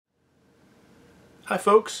Hi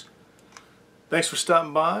folks, thanks for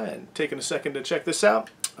stopping by and taking a second to check this out.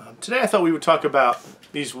 Today I thought we would talk about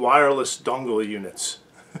these wireless dongle units.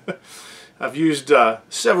 I've used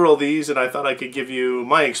several of these and I thought I could give you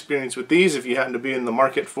my experience with these if you happen to be in the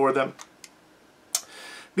market for them.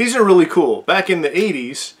 These are really cool. Back in the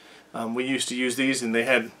 80s we used to use these and they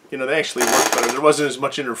had, they actually worked better. There wasn't as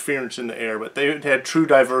much interference in the air, but they had true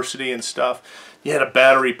diversity and stuff. You had a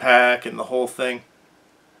battery pack and the whole thing.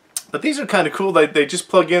 But these are kind of cool. They just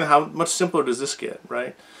plug in. How much simpler does this get,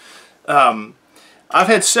 right? I've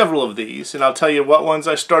had several of these, and I'll tell you what ones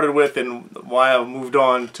I started with and why I've moved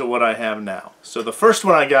on to what I have now. So the first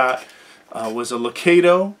one I got was a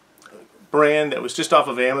Locato brand that was just off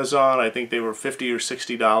of Amazon. I think they were $50 or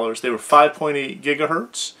 $60. They were 5.8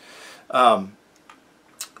 gigahertz,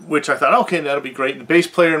 which I thought, okay, that'll be great. The bass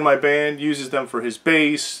player in my band uses them for his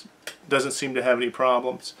bass. Doesn't seem to have any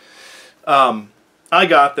problems. I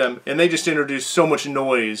got them, and they just introduced so much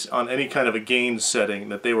noise on any kind of a gain setting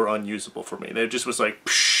that they were unusable for me. They just was like,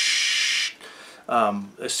 psh,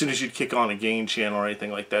 as soon as you'd kick on a gain channel or anything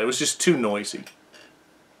like that. It was just too noisy.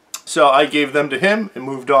 So I gave them to him and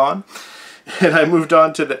moved on. And I moved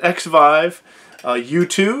on to the XVIVE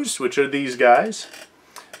U2s, which are these guys.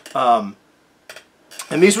 And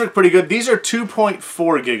these work pretty good. These are 2.4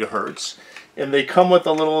 gigahertz, and they come with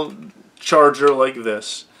a little charger like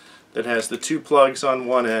this that has the two plugs on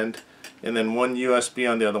one end and then one USB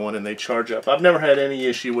on the other one, and they charge up. I've never had any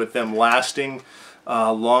issue with them lasting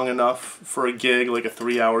long enough for a gig, like a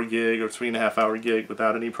 3-hour gig or 3.5-hour gig,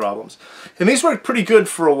 without any problems. And these worked pretty good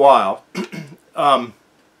for a while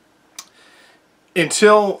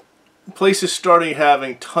until places started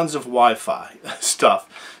having tons of Wi-Fi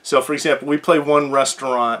stuff. So for example, we play one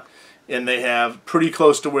restaurant and they have pretty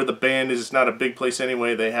close to where the band is. It's not a big place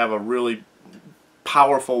anyway. They have a really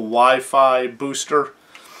powerful Wi-Fi booster,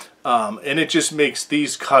 and it just makes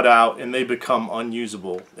these cut out and they become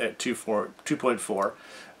unusable at 2.4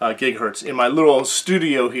 gigahertz. In my little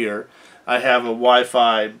studio here, I have a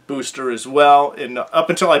Wi-Fi booster as well, and up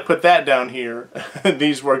until I put that down here,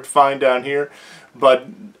 these worked fine down here, but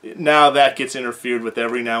now that gets interfered with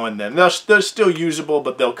every now and then. They're still usable,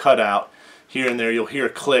 but they'll cut out here and there. You'll hear a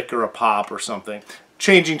click or a pop or something.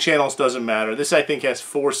 Changing channels doesn't matter. This, I think, has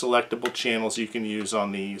 4 selectable channels you can use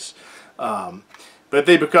on these. But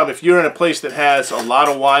they become, if you're in a place that has a lot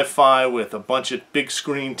of Wi-Fi with a bunch of big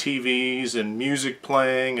screen TVs and music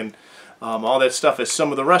playing and all that stuff, as some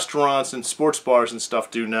of the restaurants and sports bars and stuff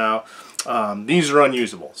do now, these are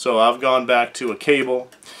unusable. So I've gone back to a cable.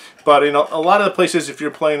 But in a lot of the places, if you're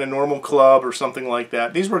playing a normal club or something like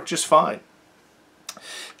that, these work just fine.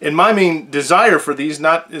 And my main desire for these,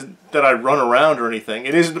 not is that I run around or anything.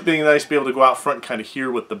 It is being nice to be able to go out front and kind of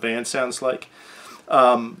hear what the band sounds like.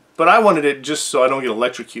 But I wanted it just so I don't get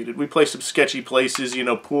electrocuted. We play some sketchy places,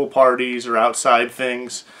 pool parties or outside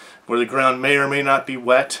things where the ground may or may not be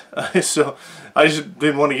wet. So I just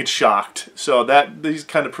didn't want to get shocked. So these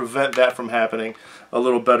kind of prevent that from happening a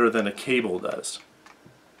little better than a cable does.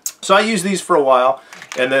 So I used these for a while,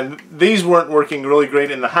 and then these weren't working really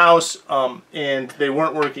great in the house, and they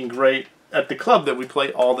weren't working great at the club that we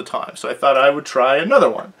play all the time. So I thought I would try another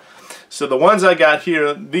one. So the ones I got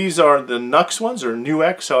here, these are the NUX ones, or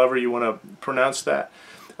NUX, however you want to pronounce that.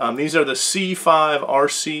 These are the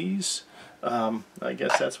C5RCs. I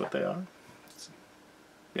guess that's what they are.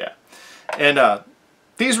 Yeah. And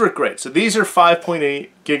these work great. So these are 5.8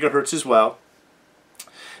 gigahertz as well.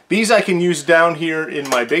 These I can use down here in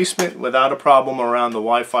my basement without a problem around the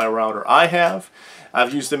Wi-Fi router I have.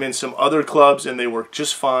 I've used them in some other clubs and they work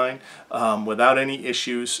just fine without any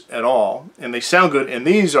issues at all. And they sound good, and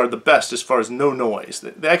these are the best as far as no noise.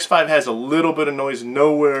 The X5 has a little bit of noise,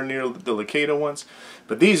 nowhere near the Locato ones,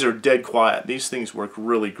 but these are dead quiet. These things work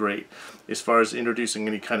really great as far as introducing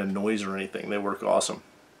any kind of noise or anything. They work awesome.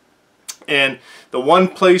 And the one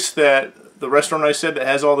place that the restaurant I said that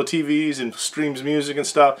has all the TVs and streams music and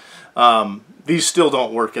stuff, these still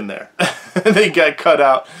don't work in there. They got cut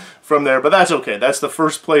out from there, but that's okay. That's the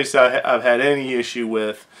first place I've had any issue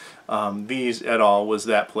with these at all, was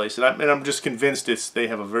that place. And I'm just convinced they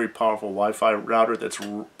have a very powerful Wi-Fi router that's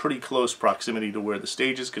pretty close proximity to where the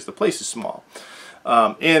stage is, because the place is small.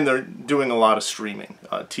 And they're doing a lot of streaming.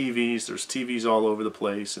 There's TVs all over the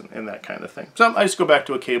place and that kind of thing. So I just go back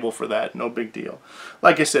to a cable for that, no big deal.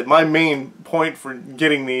 Like I said, my main point for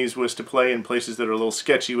getting these was to play in places that are a little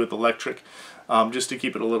sketchy with electric, just to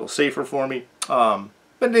keep it a little safer for me. But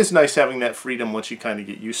it is nice having that freedom once you kind of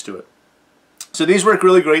get used to it. So these work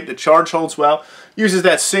really great. The charge holds well. Uses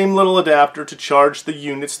that same little adapter to charge the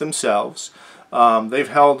units themselves. They've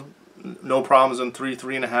held no problems on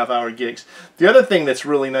 3.5 hour gigs. The other thing that's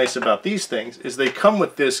really nice about these things is they come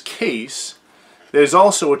with this case. There's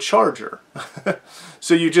also a charger.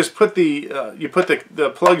 So you just put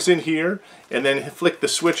the plugs in here and then flick the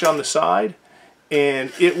switch on the side,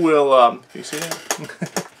 and it will, can you see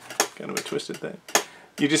that? Kind of a twisted thing.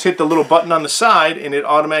 You just hit the little button on the side and it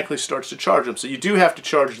automatically starts to charge them. So you do have to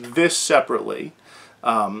charge this separately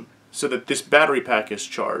so that this battery pack is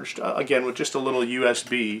charged. Again, with just a little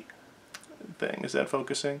USB thing. Is that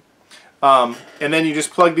focusing? And then you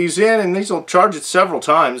just plug these in, and these will charge it several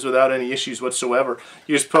times without any issues whatsoever.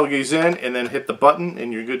 You just plug these in and then hit the button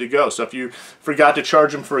and you're good to go. So if you forgot to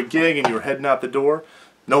charge them for a gig and you were heading out the door,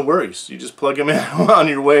 no worries. You just plug them in on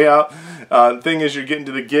your way out. The thing is, you're getting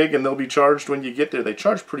to the gig and they'll be charged when you get there. They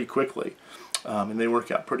charge pretty quickly and they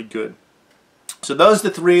work out pretty good. So those are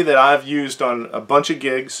the three that I've used on a bunch of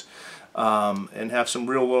gigs and have some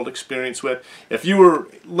real world experience with. If you were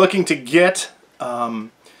looking to get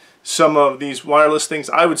some of these wireless things,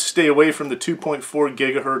 I would stay away from the 2.4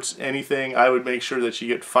 gigahertz anything. I would make sure that you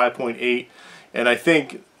get 5.8, and I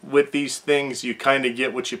think with these things you kind of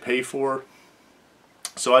get what you pay for.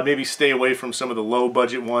 So I'd maybe stay away from some of the low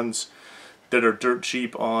budget ones that are dirt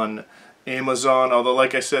cheap on Amazon, although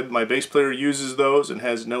like I said, my bass player uses those and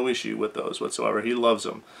has no issue with those whatsoever. He loves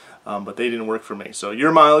them, but they didn't work for me. So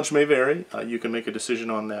your mileage may vary. You can make a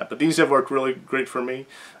decision on that, but these have worked really great for me.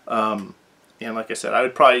 And like I said, I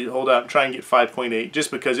would probably hold out and try and get 5.8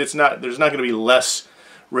 just because there's not going to be less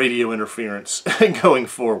radio interference going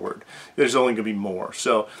forward. There's only going to be more.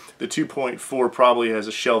 So the 2.4 probably has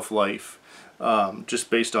a shelf life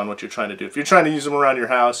just based on what you're trying to do. If you're trying to use them around your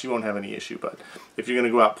house, you won't have any issue. But if you're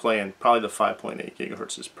going to go out playing, probably the 5.8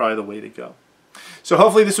 gigahertz is probably the way to go. So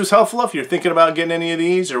hopefully this was helpful if you're thinking about getting any of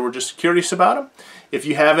these or were just curious about them. If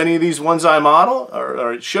you have any of these ones I model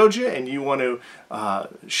or showed you and you want to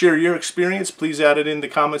share your experience, please add it in the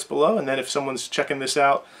comments below. And then if someone's checking this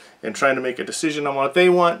out and trying to make a decision on what they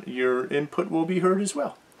want, your input will be heard as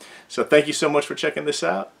well. So thank you so much for checking this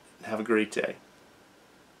out. Have a great day.